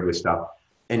sprayed with stuff.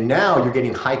 And now you're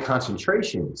getting high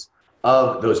concentrations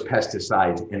of those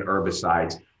pesticides and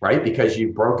herbicides, right? Because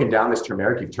you've broken down this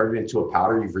turmeric, you've turned it into a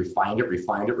powder, you've refined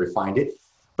it.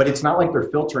 But it's not like they're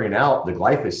filtering out the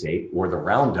glyphosate or the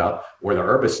Roundup or the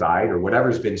herbicide or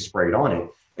whatever's been sprayed on it.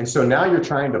 And so now you're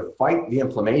trying to fight the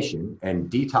inflammation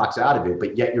and detox out of it,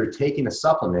 but yet you're taking a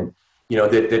supplement,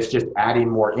 that's just adding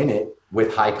more in it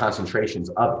with high concentrations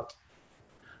of it.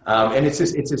 And it's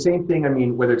the same thing. I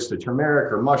mean, whether it's the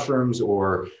turmeric or mushrooms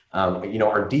or,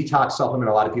 our detox supplement,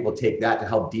 a lot of people take that to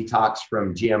help detox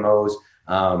from GMOs,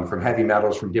 from heavy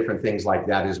metals, from different things like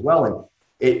that as well.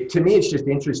 And to me, it's just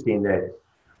interesting that,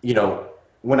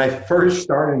 when I first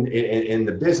started in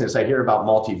the business, I hear about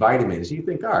multivitamins. You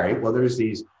think, all right, well, there's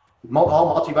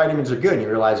all multivitamins are good. And you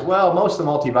realize, well, most of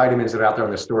the multivitamins that are out there on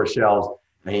the store shelves,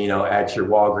 at your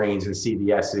Walgreens and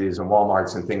CVS's and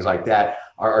Walmarts and things like that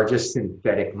are just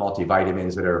synthetic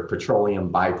multivitamins that are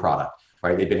petroleum byproduct,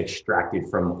 right? They've been extracted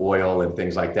from oil and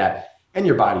things like that. And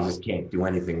your body just can't do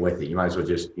anything with it. You might as well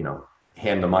just,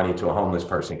 hand the money to a homeless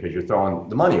person because you're throwing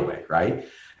the money away, right?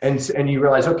 And you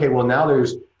realize, okay, well, now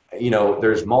there's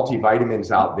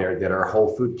multivitamins out there that are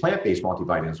whole food plant-based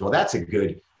multivitamins. Well, that's a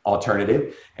good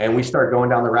alternative. And we start going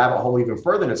down the rabbit hole even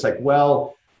further. And it's like,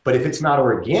 well, but if it's not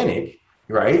organic,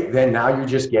 right, then now you're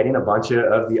just getting a bunch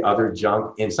of the other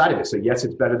junk inside of it. So yes,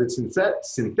 it's better than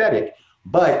synthetic,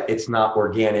 but it's not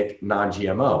organic,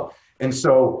 non-GMO. And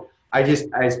so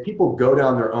as people go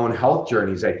down their own health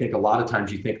journeys, I think a lot of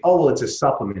times you think, oh, well, it's a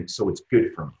supplement, so it's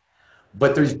good for me.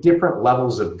 But there's different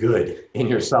levels of good in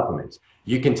your supplements.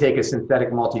 You can take a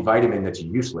synthetic multivitamin that's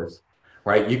useless,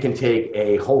 right? You can take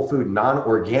a whole food,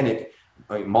 non-organic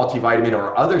multivitamin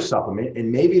or other supplement, and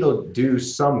maybe it'll do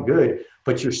some good,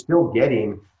 but you're still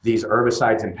getting these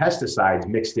herbicides and pesticides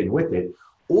mixed in with it.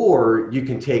 Or you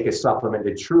can take a supplement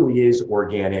that truly is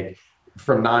organic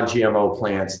from non-GMO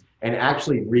plants and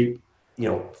actually reap,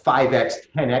 5x,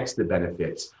 10x the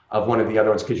benefits of one of the other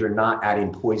ones, because you're not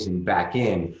adding poison back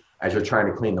in as you're trying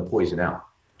to clean the poison out.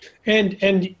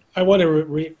 And I want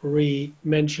to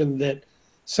mention that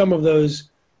some of those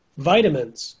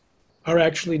vitamins are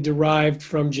actually derived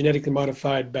from genetically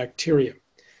modified bacteria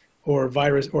or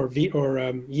virus or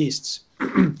yeasts.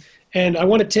 And I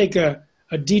want to take a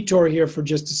detour here for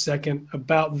just a second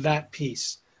about that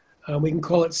piece. We can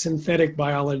call it synthetic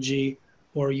biology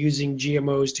or using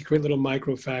GMOs to create little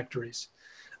microfactories.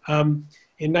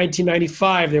 In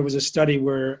 1995, there was a study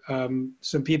where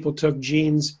some people took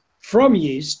genes from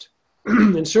yeast,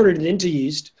 inserted it into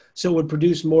yeast so it would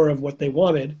produce more of what they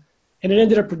wanted, and it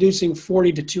ended up producing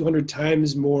 40 to 200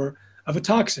 times more of a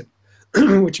toxin,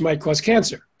 which might cause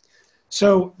cancer.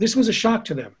 So this was a shock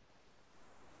to them.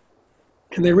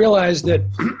 And they realized that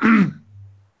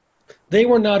they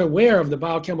were not aware of the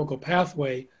biochemical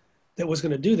pathway that was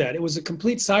going to do that. It was a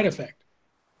complete side effect.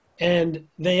 And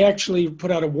they actually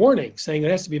put out a warning saying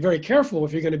it has to be very careful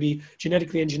if you're going to be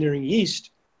genetically engineering yeast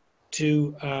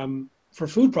for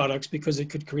food products, because it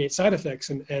could create side effects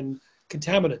and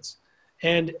contaminants.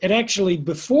 And it actually,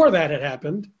 before that had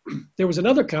happened, there was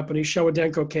another company, Showa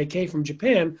KK from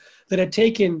Japan, that had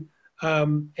taken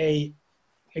a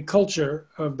culture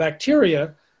of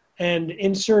bacteria and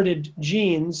inserted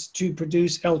genes to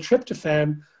produce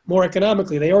L-tryptophan more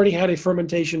economically. They already had a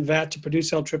fermentation vat to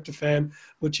produce L-tryptophan,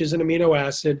 which is an amino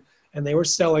acid, and they were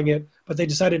selling it, but they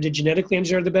decided to genetically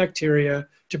engineer the bacteria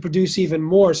to produce even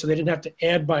more, so they didn't have to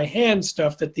add by hand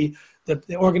stuff that the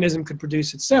organism could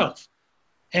produce itself.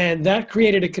 And that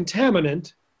created a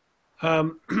contaminant,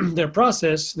 their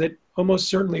process, that almost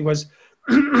certainly was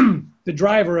the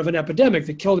driver of an epidemic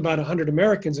that killed about 100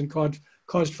 Americans and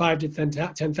caused 5,000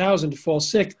 to 10,000 to fall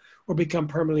sick or become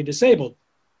permanently disabled.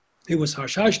 It was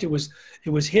hush-hushed, it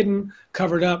was hidden,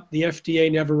 covered up. The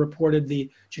FDA never reported the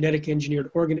genetic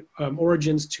engineered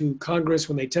origins to Congress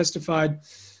when they testified.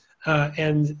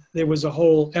 And there was a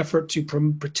whole effort to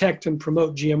protect and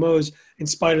promote GMOs in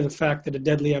spite of the fact that a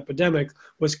deadly epidemic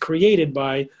was created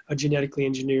by a genetically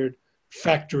engineered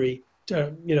factory,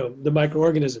 the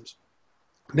microorganisms.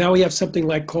 Now we have something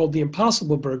called the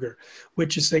Impossible Burger,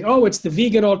 which is saying, oh, it's the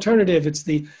vegan alternative, it's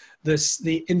the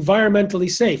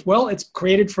environmentally safe. Well, it's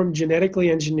created from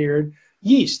genetically engineered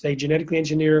yeast. They genetically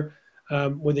engineer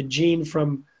with a gene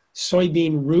from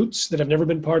soybean roots that have never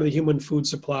been part of the human food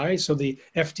supply. So the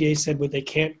FDA said they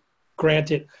can't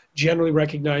grant it generally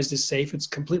recognized as safe. It's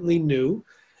completely new.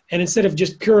 And instead of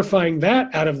just purifying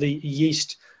that out of the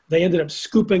yeast, they ended up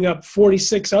scooping up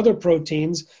 46 other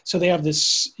proteins. So they have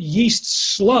this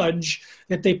yeast sludge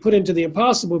that they put into the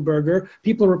Impossible Burger.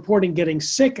 People are reporting getting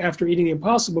sick after eating the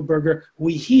Impossible Burger.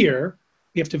 We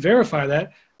have to verify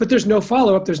that, but there's no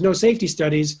follow-up, there's no safety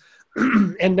studies.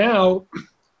 And now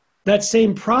that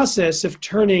same process of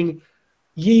turning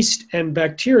yeast and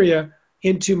bacteria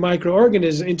into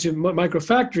microorganisms, into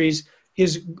microfactories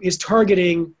is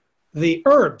targeting the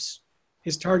herbs,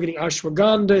 is targeting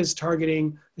ashwagandha, is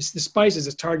targeting the spices,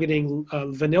 is targeting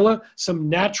vanilla. Some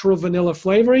natural vanilla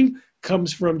flavoring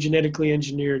comes from genetically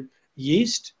engineered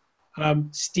yeast.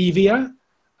 Stevia,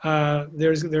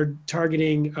 they're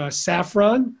targeting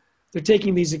saffron. They're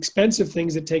taking these expensive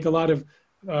things that take a lot of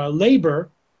labor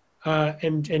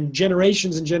and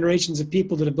generations and generations of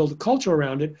people that have built a culture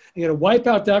around it. And you're going to wipe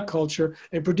out that culture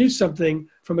and produce something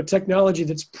from a technology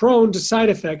that's prone to side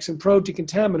effects and prone to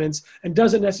contaminants and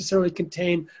doesn't necessarily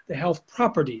contain the health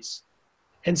properties.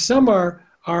 And some are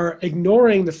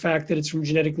ignoring the fact that it's from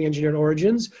genetically engineered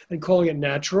origins and calling it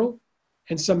natural,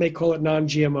 and some may call it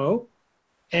non-GMO.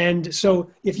 And so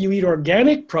if you eat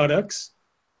organic products,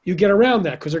 you get around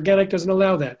that because organic doesn't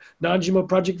allow that. Non-GMO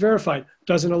Project Verified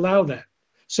doesn't allow that.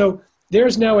 So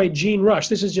there's now a gene rush.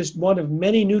 This is just one of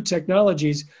many new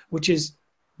technologies which is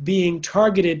being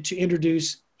targeted to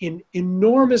introduce in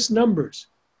enormous numbers.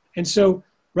 And so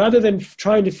rather than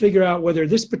trying to figure out whether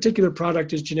this particular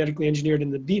product is genetically engineered in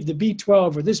the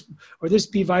B12 or this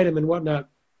B vitamin, whatnot,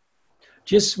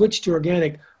 just switch to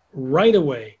organic right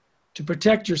away to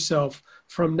protect yourself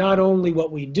from not only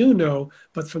what we do know,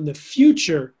 but from the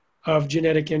future of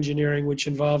genetic engineering, which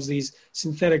involves these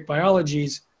synthetic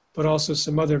biologies, but also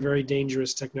some other very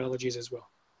dangerous technologies as well.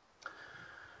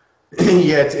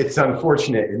 Yeah, it's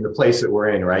unfortunate in the place that we're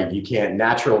in, right? You can't,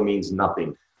 natural means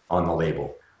nothing on the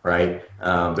label, right?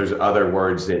 There's other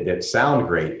words that sound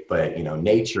great, but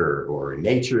nature or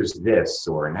nature's this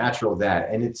or natural that,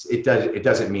 and it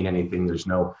doesn't mean anything. There's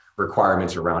no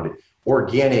requirements around it.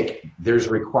 Organic, there's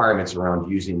requirements around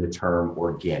using the term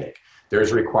organic.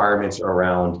 There's requirements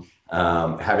around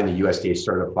having the USDA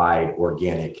certified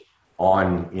organic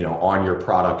on your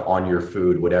product, on your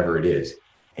food, whatever it is.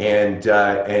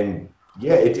 And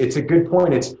yeah, it's a good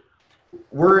point.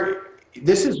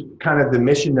 This is kind of the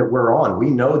mission that we're on. We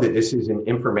know that this is an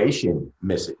information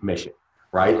mission,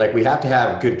 right? Like we have to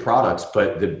have good products,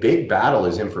 but the big battle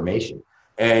is information.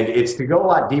 And it's to go a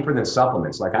lot deeper than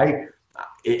supplements. Like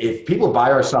if people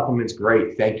buy our supplements,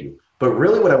 great, thank you. But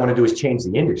really what I want to do is change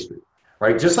the industry,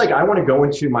 right? Just like I want to go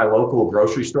into my local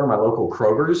grocery store, my local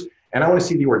Kroger's, and I want to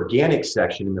see the organic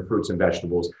section in the fruits and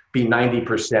vegetables be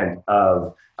 90%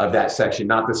 of that section,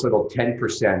 not this little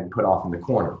 10% put off in the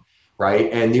corner,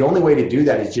 right? And the only way to do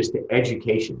that is just the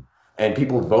education, and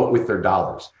people vote with their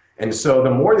dollars. And so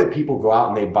the more that people go out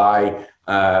and they buy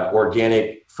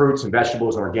organic fruits and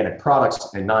vegetables and organic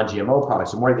products and non-GMO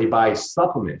products, the more they buy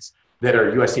supplements that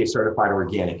are USDA certified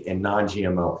organic and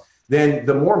non-GMO, then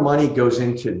the more money goes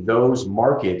into those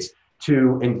markets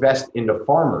to invest into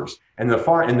farmers, and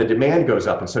the demand goes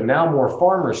up. And so now more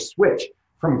farmers switch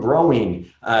from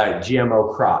growing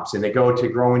GMO crops, and they go to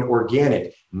growing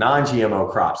organic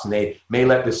non-GMO crops, and they may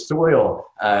let the soil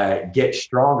get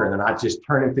stronger, and they're not just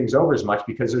turning things over as much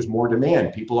because there's more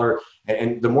demand.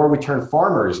 And the more we turn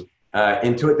farmers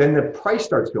into it, then the price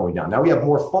starts going down. Now we have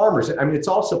more farmers. I mean, it's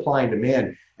all supply and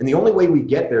demand, and the only way we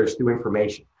get there is through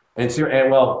information,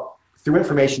 through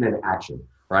information and action,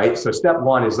 right? So step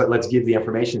one is let's give the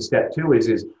information. Step two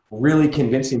is really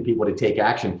convincing people to take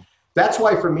action. That's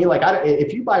why for me, like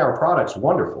if you buy our products,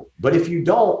 wonderful. But if you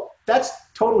don't, that's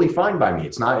totally fine by me.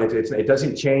 It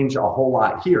doesn't change a whole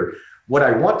lot here. What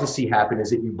I want to see happen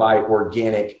is that you buy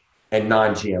organic and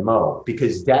non-GMO,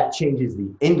 because that changes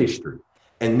the industry.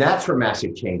 And that's where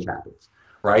massive change happens,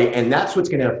 right? And that's what's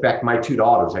going to affect my two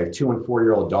daughters. I have 2 and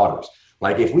 4-year-old daughters.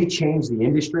 Like if we change the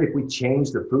industry, if we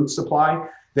change the food supply,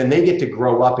 then they get to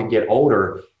grow up and get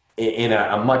older in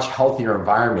a much healthier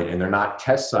environment, and they're not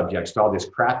test subjects to all this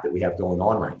crap that we have going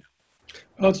on right now.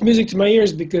 Well, it's music to my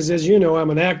ears because, as you know,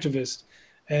 I'm an activist,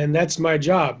 and that's my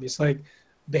job. It's like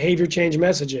behavior change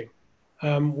messaging.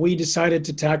 We decided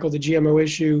to tackle the GMO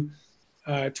issue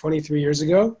 23 years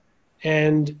ago,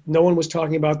 and no one was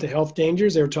talking about the health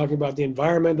dangers. They were talking about the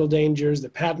environmental dangers, the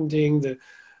patenting,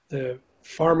 the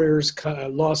farmers'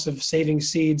 loss of saving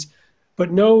seeds.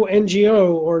 But no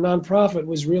NGO or nonprofit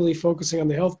was really focusing on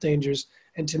the health dangers.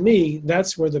 And to me,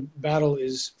 that's where the battle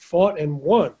is fought and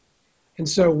won. And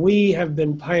so we have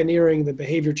been pioneering the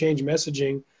behavior change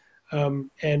messaging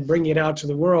and bringing it out to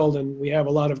the world. And we have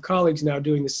a lot of colleagues now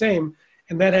doing the same.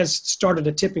 And that has started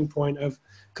a tipping point of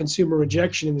consumer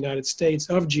rejection in the United States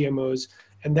of GMOs.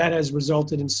 And that has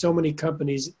resulted in so many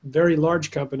companies, very large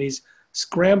companies,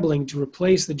 scrambling to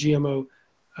replace the GMO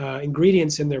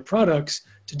ingredients in their products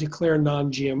to declare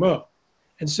non-GMO.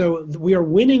 And so we are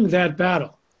winning that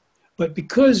battle. But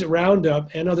because Roundup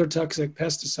and other toxic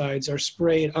pesticides are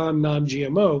sprayed on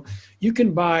non-GMO, you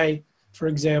can buy, for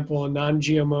example, a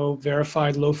non-GMO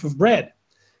verified loaf of bread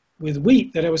with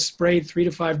wheat that it was sprayed 3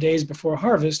 to 5 days before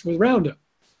harvest with Roundup,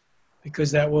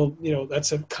 because that will,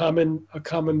 that's a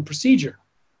common procedure.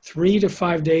 3 to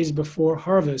 5 days before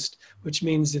harvest, which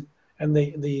means that, and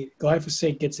the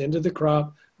glyphosate gets into the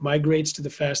crop, migrates to the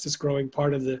fastest growing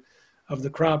part of the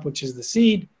crop, which is the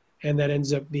seed, and that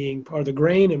ends up being part of the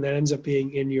grain, and that ends up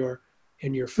being in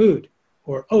your food.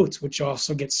 Or oats, which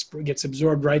also gets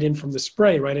absorbed right in from the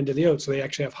spray, right into the oats. So they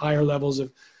actually have higher levels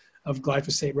of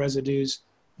glyphosate residues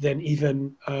than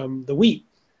even the wheat.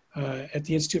 At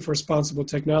the Institute for Responsible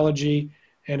Technology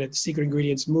and at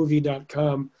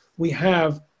secretingredientsmovie.com, we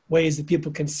have ways that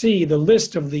people can see the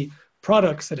list of the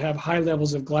products that have high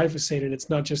levels of glyphosate, and it's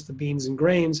not just the beans and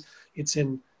grains, it's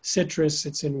in citrus,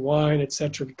 it's in wine,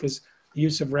 etc., because the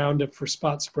use of Roundup for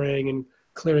spot spraying and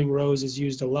clearing rows is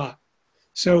used a lot.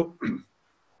 So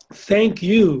thank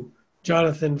you,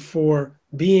 Jonathan, for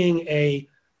being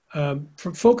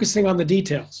for focusing on the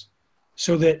details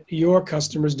so that your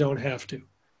customers don't have to.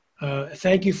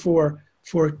 Thank you for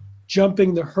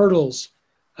jumping the hurdles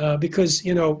because,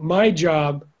 my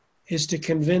job is to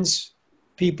convince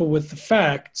people with the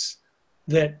facts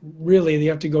that really they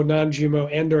have to go non-GMO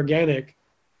and organic.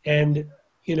 And,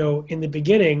 in the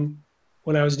beginning,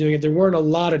 when I was doing it, there weren't a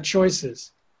lot of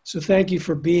choices. So thank you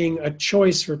for being a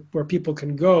choice for where people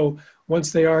can go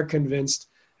once they are convinced,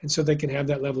 and so they can have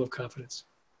that level of confidence.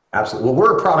 Absolutely. Well,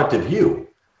 we're a product of you,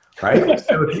 right?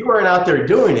 So if you weren't out there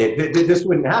doing it, this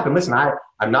wouldn't happen. Listen,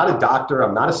 I'm not a doctor.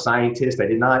 I'm not a scientist. I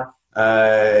did not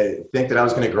think that I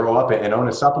was going to grow up and own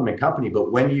a supplement company.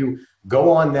 But when you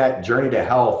go on that journey to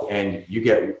health and you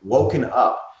get woken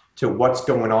up to what's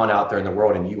going on out there in the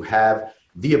world, and you have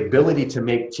the ability to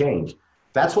make change,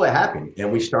 that's what happened. And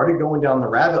we started going down the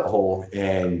rabbit hole,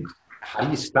 and how do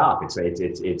you stop? It's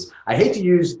I hate to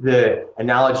use the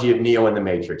analogy of Neo in the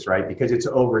Matrix, right? Because it's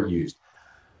overused.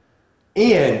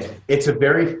 And it's a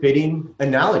very fitting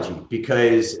analogy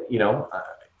because, you know,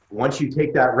 once you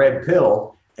take that red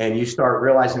pill and you start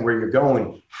realizing where you're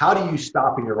going, how do you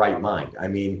stop in your right mind? I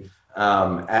mean,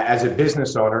 as a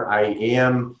business owner, I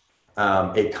am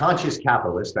a conscious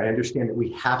capitalist. I understand that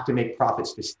we have to make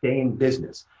profits to stay in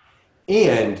business.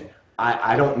 And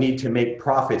I don't need to make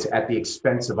profits at the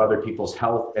expense of other people's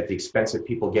health, at the expense of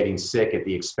people getting sick, at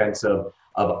the expense of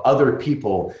other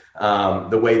people,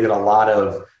 the way that a lot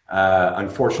of,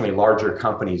 unfortunately, larger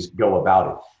companies go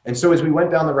about it. And so as we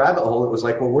went down the rabbit hole, it was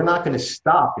like, well, we're not going to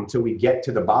stop until we get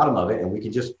to the bottom of it and we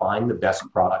can just find the best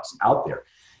products out there.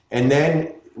 And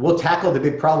then we'll tackle the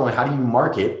big problem. How do you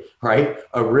market, right,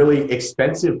 a really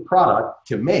expensive product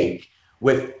to make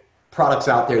with products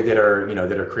out there that are, you know,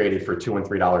 that are created for $2 and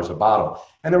 $3 a bottle.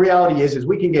 And the reality is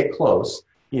we can get close,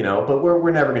 you know, but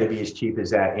we're never going to be as cheap as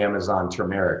that Amazon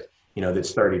turmeric, you know,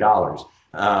 that's $30.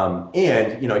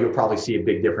 And, you know, you'll probably see a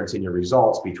big difference in your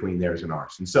results between theirs and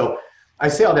ours. And so I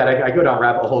say all that, I go down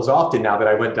rabbit holes often now that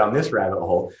I went down this rabbit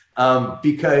hole,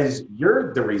 because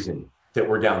you're the reason that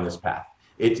we're down this path.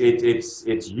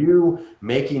 It's you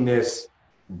making this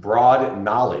broad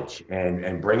knowledge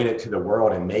and bringing it to the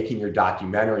world and making your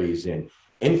documentaries and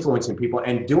influencing people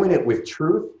and doing it with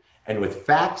truth and with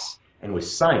facts and with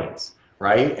science,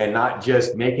 right? And not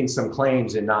just making some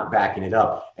claims and not backing it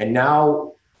up. And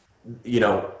now, you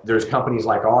know, there's companies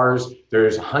like ours,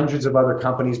 there's hundreds of other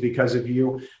companies because of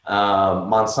you.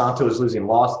 Monsanto is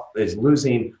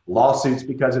losing lawsuits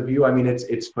because of you. I mean,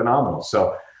 it's phenomenal.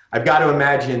 So I've got to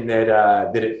imagine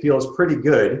that it feels pretty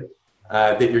good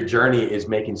that your journey is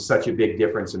making such a big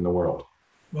difference in the world.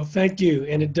 Well, thank you.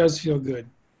 And it does feel good.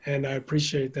 And I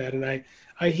appreciate that. And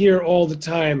I hear all the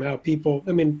time how people,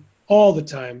 I mean, all the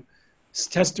time,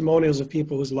 testimonials of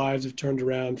people whose lives have turned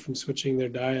around from switching their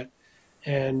diet.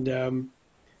 And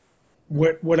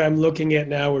what I'm looking at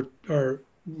now are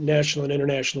national and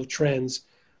international trends,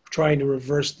 trying to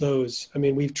reverse those. I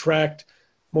mean, we've tracked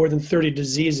more than 30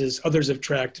 diseases, others have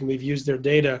tracked, and we've used their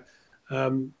data.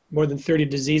 More than 30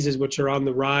 diseases which are on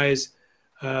the rise,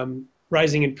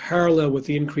 rising in parallel with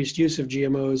the increased use of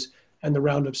GMOs and the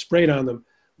Roundup sprayed on them.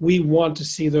 We want to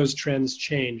see those trends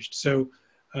changed. So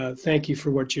thank you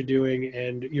for what you're doing,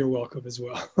 and you're welcome as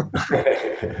well.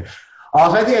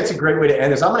 I think that's a great way to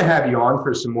end this. I'm going to have you on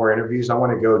for some more interviews. I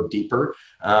want to go deeper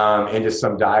into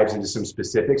some dives, into some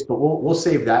specifics, but we'll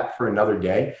save that for another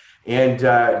day. And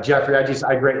Jeffrey,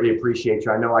 I greatly appreciate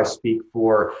you. I know I speak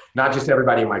for not just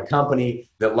everybody in my company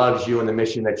that loves you and the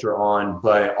mission that you're on,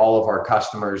 but all of our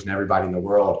customers and everybody in the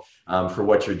world for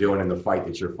what you're doing and the fight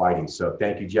that you're fighting. So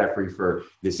thank you, Jeffrey, for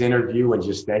this interview, and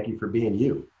just thank you for being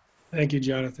you. Thank you,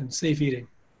 Jonathan. Safe eating.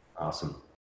 Awesome.